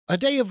A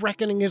day of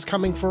reckoning is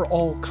coming for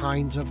all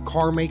kinds of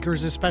car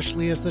makers,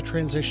 especially as the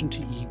transition to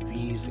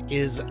EVs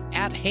is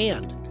at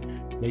hand.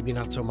 Maybe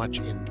not so much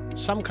in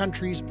some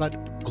countries, but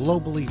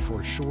globally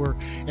for sure.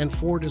 And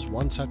Ford is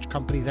one such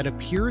company that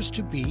appears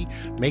to be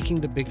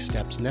making the big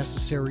steps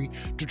necessary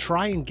to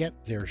try and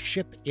get their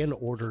ship in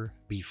order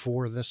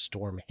before the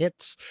storm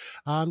hits.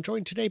 I'm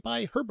joined today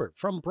by Herbert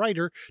from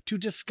Brighter to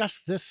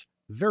discuss this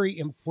very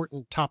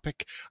important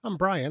topic. I'm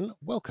Brian.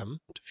 Welcome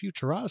to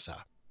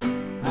Futuraza.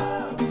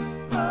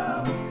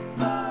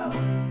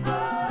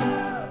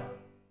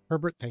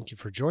 Herbert, thank you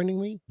for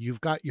joining me.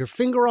 You've got your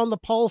finger on the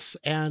pulse,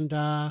 and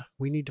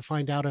we need to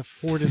find out if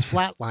Ford is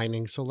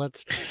flatlining. So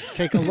let's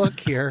take a look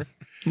here.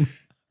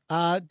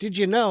 Did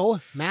you know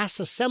mass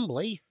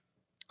assembly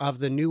of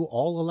the new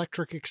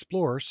all-electric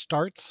Explorer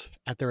starts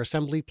at their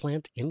assembly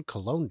plant in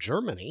Cologne,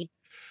 Germany?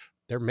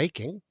 They're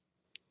making,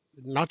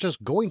 not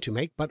just going to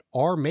make, but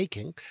are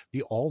making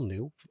the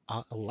all-new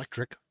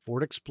electric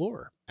Ford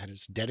Explorer at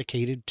its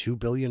dedicated $2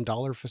 billion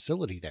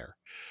facility there.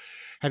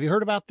 Have you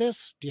heard about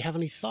this? Do you have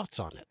any thoughts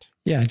on it?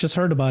 Yeah, I just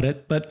heard about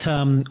it. But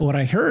what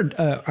I heard,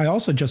 I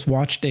also just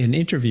watched an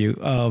interview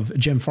of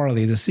Jim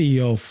Farley, the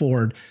CEO of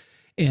Ford,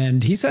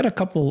 and he said a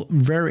couple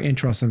very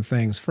interesting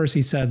things. First,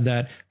 he said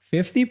that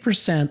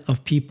 50%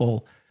 of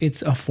people,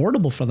 it's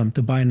affordable for them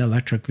to buy an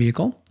electric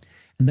vehicle.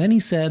 And then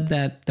he said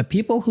that the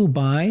people who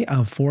buy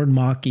a Ford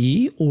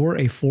Mach-E or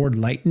a Ford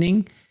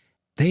Lightning,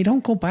 they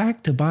don't go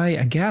back to buy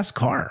a gas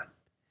car.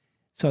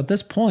 So at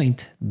this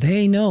point,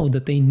 they know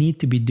that they need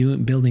to be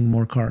building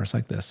more cars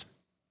like this.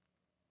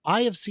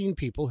 I have seen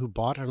people who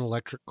bought an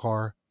electric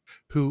car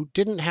who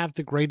didn't have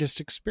the greatest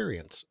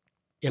experience.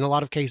 In a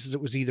lot of cases, it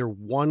was either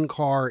one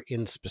car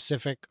in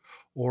specific,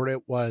 or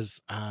it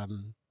was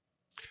one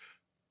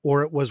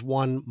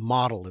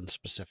model in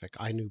specific.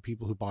 I knew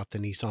people who bought the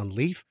Nissan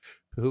Leaf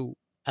who,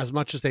 as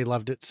much as they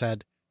loved it,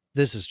 said,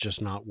 this is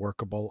just not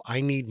workable.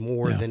 I need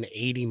more than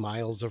 80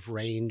 miles of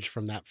range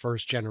from that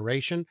first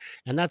generation.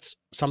 And that's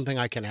something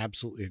I can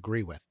absolutely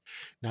agree with.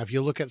 Now, if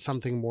you look at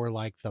something more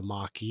like the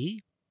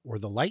Mach-E or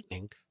the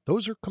Lightning,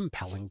 those are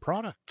compelling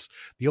products.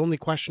 The only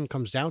question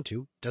comes down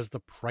to, does the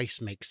price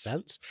make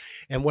sense?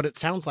 And what it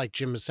sounds like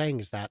Jim is saying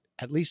is that,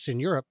 at least in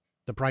Europe,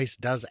 the price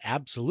does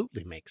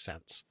absolutely make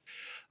sense.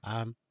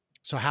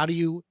 So how do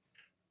you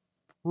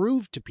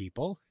prove to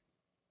people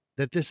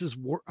that this is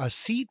a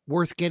seat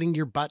worth getting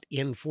your butt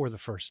in for the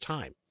first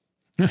time?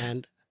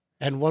 and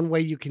one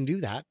way you can do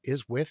that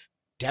is with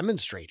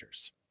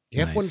demonstrators. The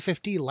nice.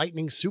 F-150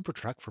 Lightning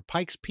SuperTruck for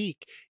Pikes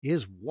Peak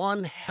is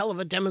one hell of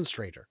a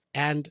demonstrator.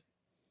 And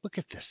look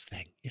at this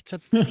thing. It's a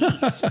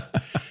beast.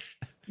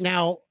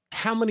 Now,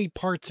 how many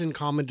parts in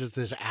common does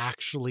this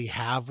actually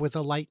have with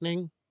a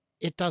Lightning?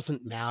 It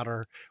doesn't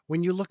matter.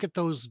 When you look at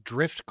those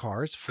drift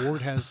cars,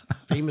 Ford has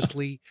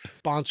famously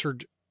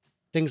sponsored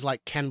things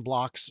like Ken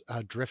Block's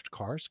drift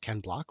cars. Ken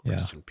Block,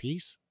 rest in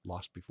peace,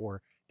 lost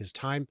before his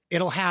time.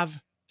 It'll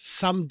have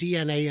some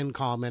DNA in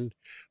common,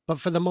 but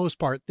for the most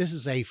part, this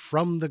is a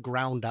from the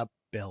ground up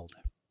build.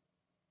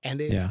 And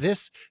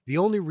the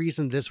only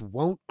reason this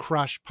won't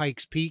crush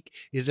Pikes Peak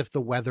is if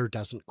the weather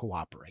doesn't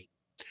cooperate.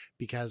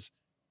 Because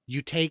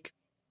you take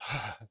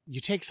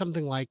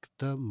something like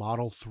the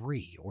Model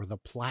 3 or the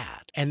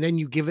Plaid, and then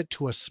you give it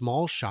to a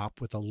small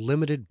shop with a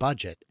limited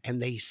budget, and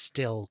they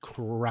still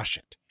crush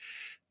it.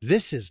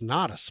 This is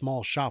not a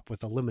small shop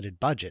with a limited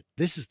budget.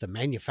 This is the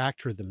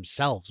manufacturer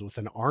themselves with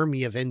an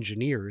army of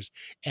engineers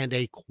and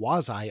a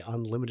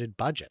quasi-unlimited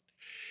budget.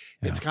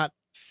 Yeah. It's got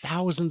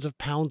thousands of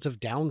pounds of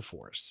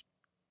downforce.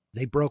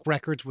 They broke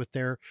records with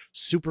their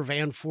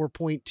SuperVan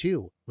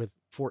 4.2 with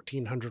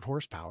 1,400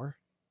 horsepower.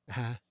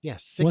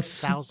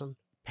 6,000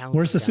 pounds.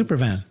 Where's the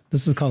SuperVan?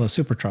 This is called a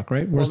SuperTruck,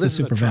 right? Where's the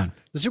SuperVan?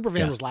 The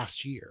SuperVan was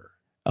last year.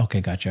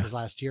 Okay, gotcha. It was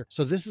last year.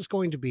 So this is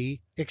going to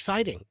be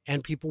exciting,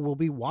 and people will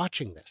be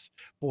watching this.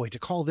 Boy, to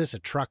call this a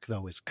truck,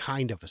 though, is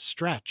kind of a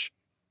stretch.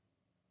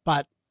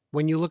 But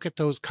when you look at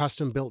those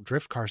custom-built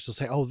drift cars, they'll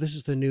say, oh, this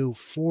is the new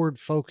Ford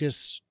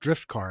Focus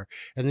drift car.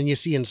 And then you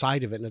see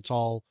inside of it, and it's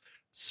all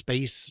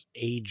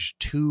space-age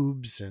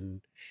tubes,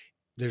 and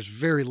there's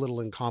very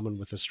little in common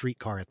with a street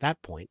car at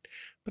that point.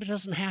 But it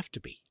doesn't have to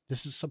be.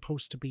 This is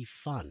supposed to be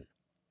fun.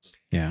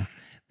 Yeah.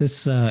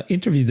 This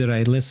interview that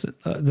I listened,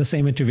 the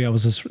same interview I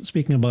was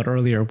speaking about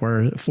earlier,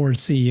 where Ford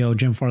CEO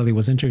Jim Farley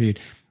was interviewed,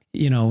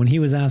 when he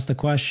was asked the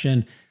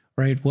question,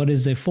 right, what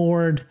is a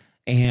Ford?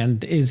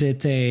 And is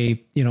it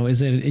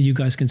you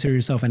guys consider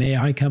yourself an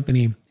AI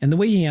company? And the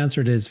way he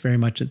answered is very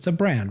much, it's a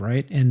brand,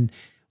 right? And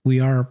we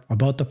are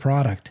about the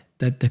product,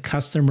 that the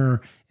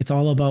customer, it's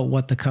all about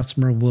what the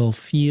customer will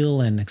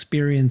feel and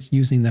experience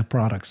using the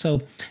product.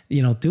 So,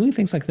 doing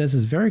things like this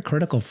is very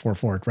critical for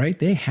Ford, right?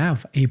 They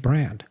have a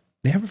brand.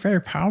 They have a very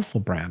powerful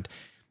brand,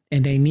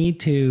 and they need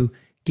to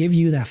give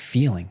you that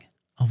feeling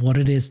of what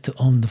it is to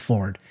own the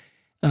Ford.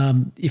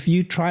 If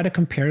you try to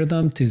compare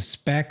them to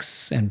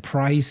specs and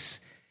price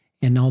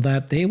and all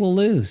that, they will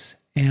lose.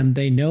 And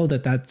they know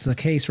that that's the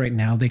case right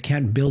now. They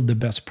can't build the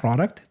best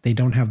product. They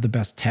don't have the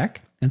best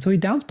tech. And so he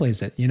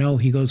downplays it.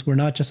 He goes, we're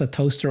not just a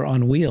toaster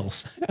on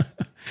wheels.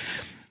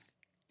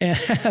 And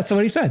that's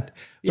what he said.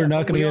 We're Yeah,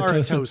 not but going to we be a are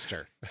a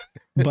toaster.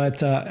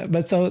 toaster.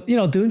 But so, you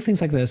know, doing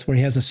things like this where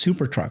he has a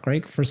super truck,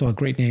 right? First of all,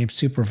 great name,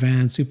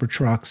 SuperVan, super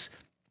trucks.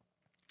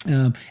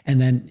 And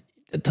then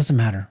it doesn't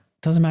matter.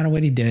 It doesn't matter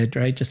what he did,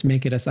 right? Just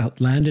make it as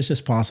outlandish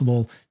as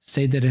possible.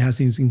 Say that it has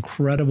these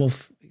incredible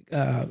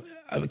uh,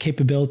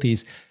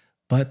 capabilities.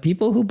 But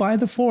people who buy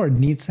the Ford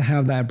needs to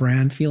have that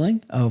brand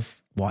feeling of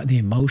what the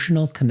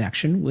emotional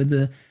connection with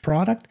the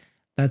product.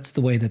 That's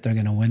the way that they're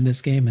going to win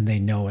this game, and they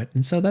know it.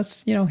 And so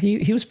that's, you know,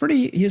 he was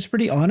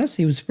pretty honest.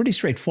 He was pretty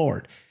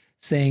straightforward,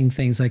 saying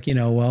things like, you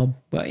know, well,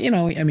 you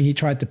know, I mean, he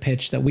tried to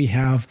pitch that we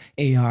have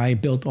AI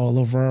built all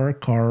over our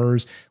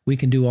cars. We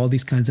can do all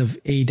these kinds of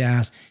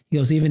ADAS. He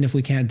goes, even if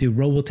we can't do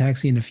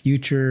robotaxi in the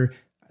future,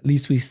 at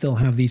least we still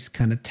have these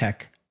kind of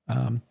tech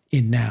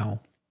in now.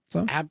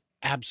 So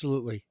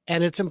Absolutely.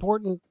 And it's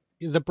important.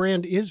 The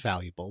brand is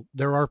valuable.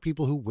 There are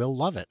people who will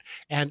love it.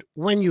 And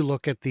when you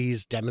look at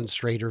these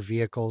demonstrator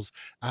vehicles,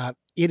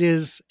 it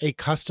is a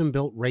custom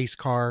built race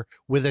car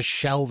with a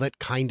shell that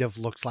kind of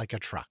looks like a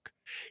truck.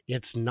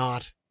 It's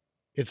not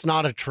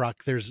a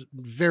truck. There's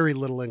very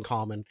little in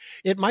common.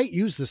 It might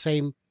use the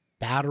same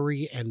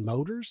battery and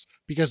motors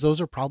because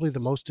those are probably the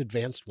most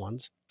advanced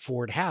ones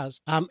Ford has.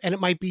 And it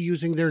might be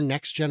using their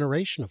next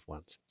generation of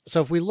ones. So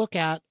if we look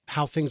at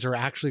how things are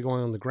actually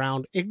going on the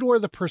ground, ignore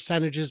the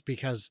percentages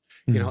because,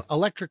 you know,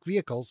 electric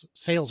vehicles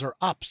sales are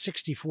up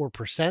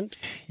 64%,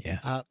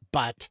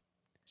 but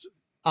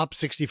up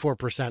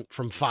 64%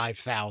 from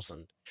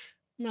 5,000.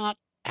 Not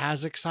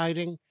as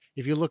exciting.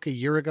 If you look a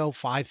year ago,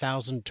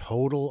 5,000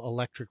 total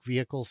electric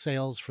vehicle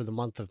sales for the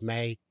month of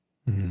May.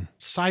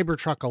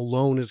 SuperTruck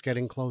alone is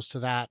getting close to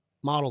that.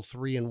 Model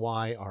 3 and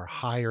Y are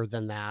higher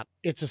than that.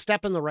 It's a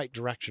step in the right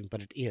direction,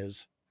 but it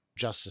is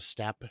just a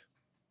step.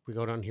 If we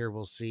go down here,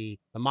 we'll see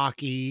the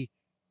Mach-E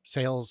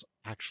sales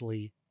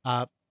actually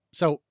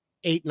so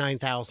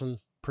 9,000,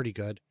 pretty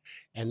good.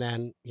 And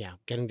then, yeah,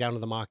 getting down to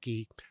the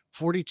Mach-E,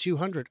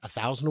 4,200,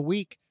 1,000 a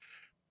week.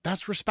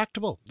 That's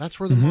respectable. That's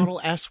where the Model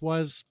S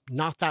was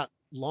not that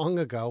long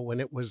ago when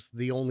it was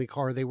the only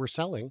car they were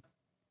selling.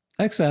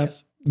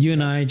 Except you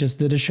and I just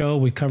did a show.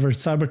 We covered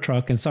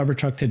SuperTruck, and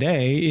SuperTruck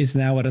today is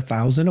now at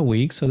 1,000 a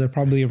week. So they're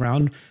probably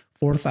around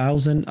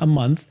 4,000 a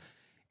month.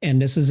 And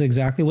this is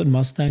exactly what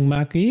Mustang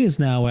Mach-E is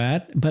now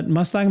at. But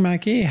Mustang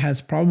Mach-E has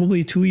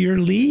probably a 2-year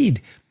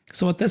lead.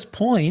 So at this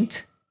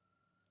point,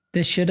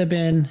 they should have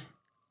been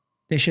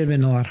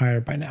a lot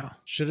higher by now.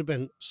 Should have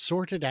been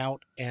sorted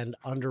out and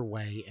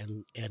underway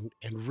and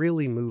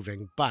really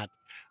moving. But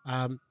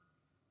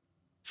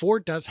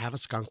Ford does have a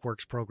Skunk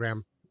Works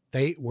program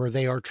where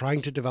they are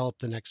trying to develop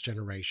the next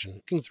generation.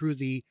 Looking through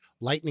the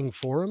Lightning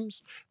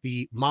forums,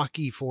 the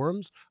Mach-E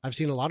forums, I've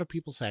seen a lot of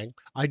people saying,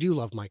 I do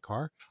love my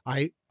car.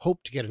 I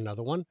hope to get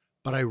another one,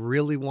 but I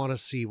really want to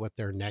see what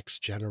their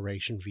next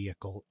generation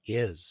vehicle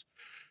is.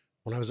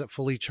 When I was at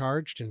Fully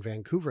Charged in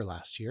Vancouver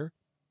last year,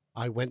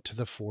 I went to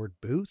the Ford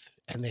booth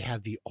and they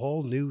had the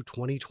all new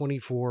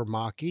 2024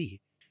 Mach-E.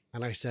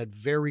 And I said,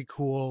 very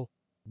cool.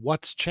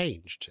 What's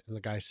changed? And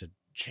the guy said,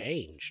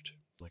 changed.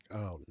 I'm like,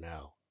 oh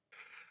no.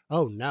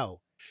 Oh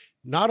no.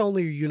 Not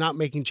only are you not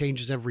making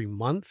changes every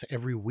month,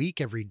 every week,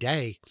 every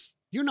day,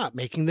 you're not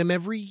making them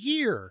every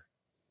year.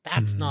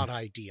 That's not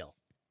ideal.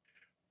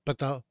 But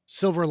the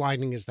silver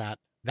lining is that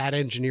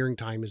engineering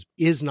time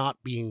is not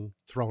being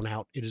thrown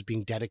out. It is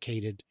being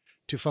dedicated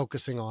to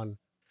focusing on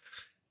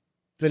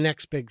the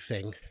next big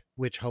thing,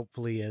 which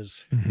hopefully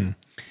is.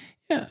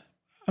 Yeah,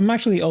 I'm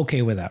actually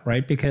okay with that,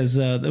 right? Because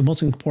the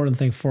most important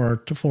thing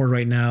for Ford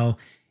right now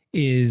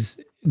is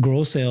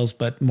grow sales,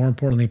 but more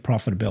importantly,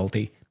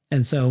 profitability.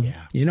 And so,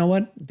 you know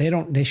what?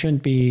 They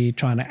shouldn't be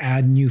trying to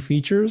add new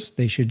features.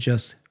 They should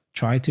just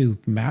try to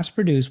mass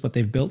produce what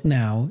they've built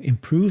now,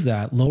 improve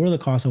that, lower the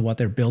cost of what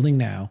they're building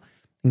now,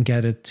 and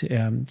get it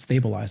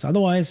stabilized.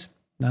 Otherwise,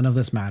 none of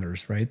this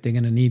matters, right? They're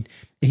going to need.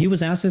 He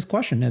was asked this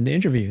question in the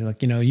interview,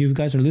 like, you know, you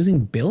guys are losing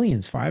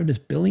billions, $5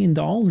 billion.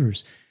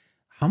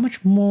 How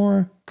much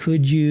more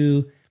could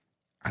you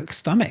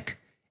stomach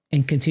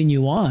and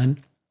continue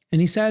on?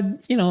 And he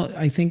said, you know,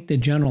 I think the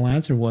general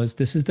answer was,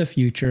 this is the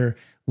future.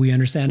 We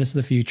understand this is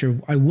the future.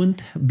 I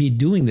wouldn't be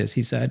doing this,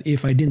 he said,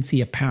 if I didn't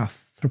see a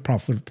path to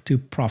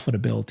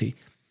profitability.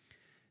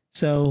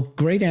 So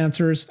great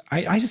answers.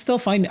 I still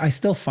find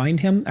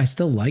him. I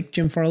still like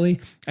Jim Farley.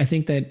 I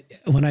think that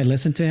when I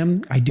listen to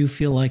him, I do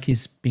feel like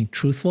he's being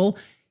truthful.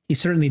 He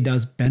certainly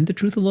does bend the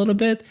truth a little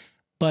bit,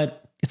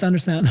 but it's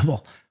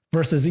understandable.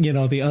 Versus, you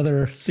know, the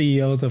other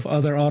CEOs of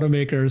other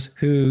automakers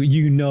who,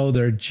 you know,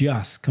 they're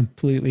just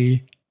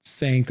completely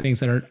saying things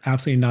that are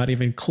absolutely not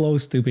even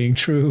close to being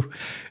true,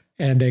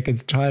 and they can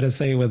try to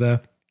say with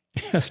a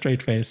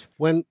straight face.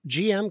 When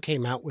GM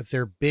came out with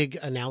their big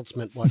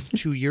announcement,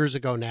 2 years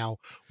ago now,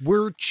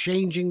 we're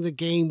changing the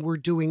game. We're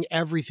doing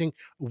everything.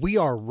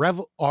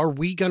 Are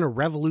we going to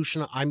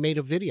revolutionize? I made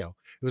a video.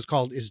 It was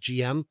called, Is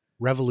GM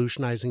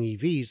Revolutionizing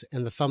EVs?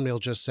 And the thumbnail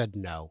just said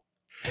no.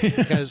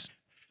 Because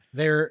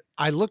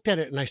I looked at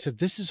it and I said,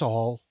 this is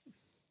all,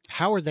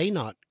 how are they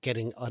not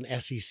getting an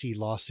SEC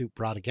lawsuit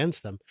brought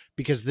against them?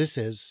 Because this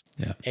is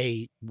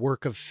a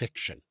work of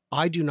fiction.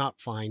 I do not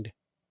find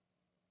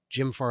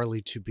Jim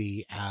Farley to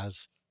be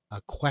as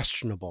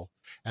questionable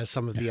as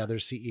some of the other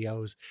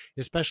CEOs,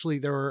 especially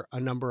there are a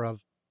number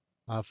of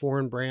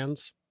foreign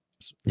brands,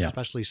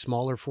 especially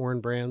smaller foreign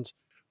brands,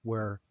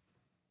 where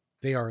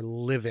they are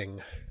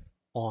living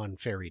on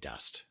fairy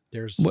dust.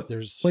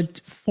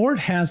 What Ford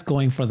has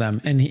going for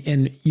them,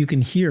 and you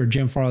can hear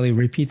Jim Farley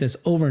repeat this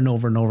over and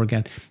over and over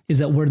again, is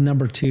that we're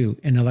number 2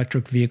 in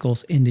electric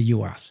vehicles in the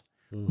US.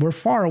 We're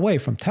far away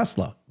from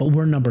Tesla, but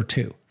we're number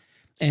 2.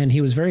 And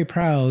he was very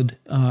proud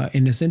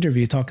in this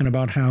interview talking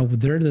about how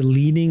they're the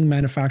leading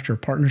manufacturer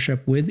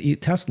partnership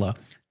with Tesla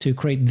to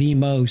create the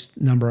most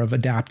number of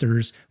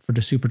adapters for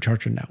the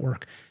supercharger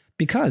network,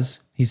 because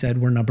he said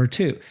we're number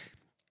 2.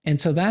 And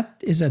so that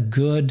is a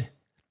good,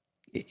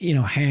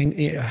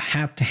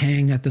 hat to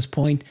hang at this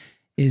point.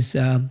 Is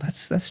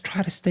let's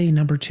try to stay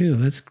number 2.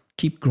 Let's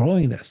keep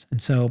growing this.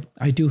 And so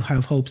I do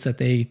have hopes that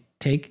they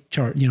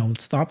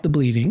stop the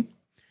bleeding.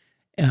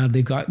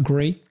 They've got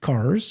great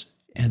cars,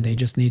 and they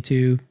just need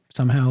to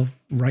somehow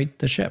right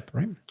the ship,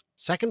 right?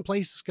 Second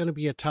place is going to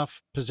be a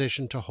tough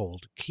position to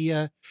hold.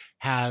 Kia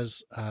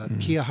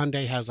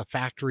Hyundai has a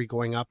factory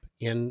going up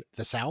in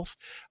the south.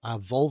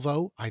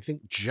 Volvo, I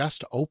think,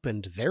 just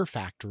opened their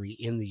factory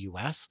in the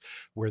US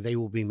where they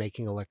will be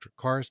making electric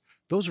cars.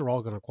 Those are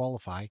all going to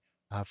qualify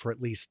for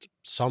at least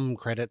some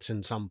credits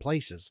in some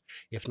places,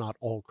 if not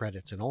all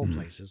credits in all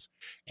places.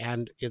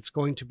 And it's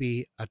going to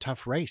be a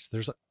tough race.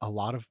 There's a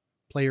lot of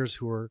players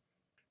who are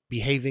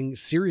behaving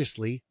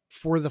seriously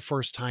for the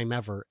first time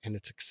ever, and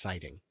it's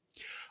exciting.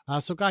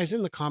 So guys,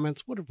 in the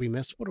comments, what did we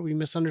miss? What did we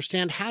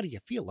misunderstand? How do you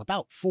feel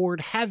about Ford?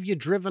 Have you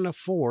driven a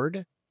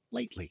Ford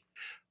lately?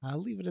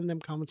 Leave it in them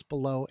comments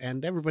below.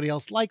 And everybody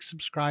else, like,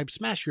 subscribe,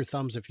 smash your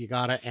thumbs if you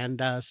gotta,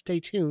 and stay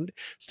tuned,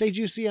 stay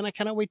juicy, and I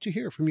cannot wait to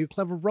hear from you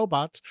clever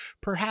robots,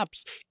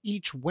 perhaps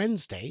each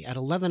Wednesday at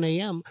 11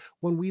 a.m.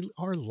 when we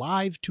are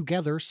live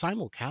together,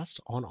 simulcast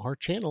on our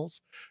channels.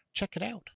 Check it out.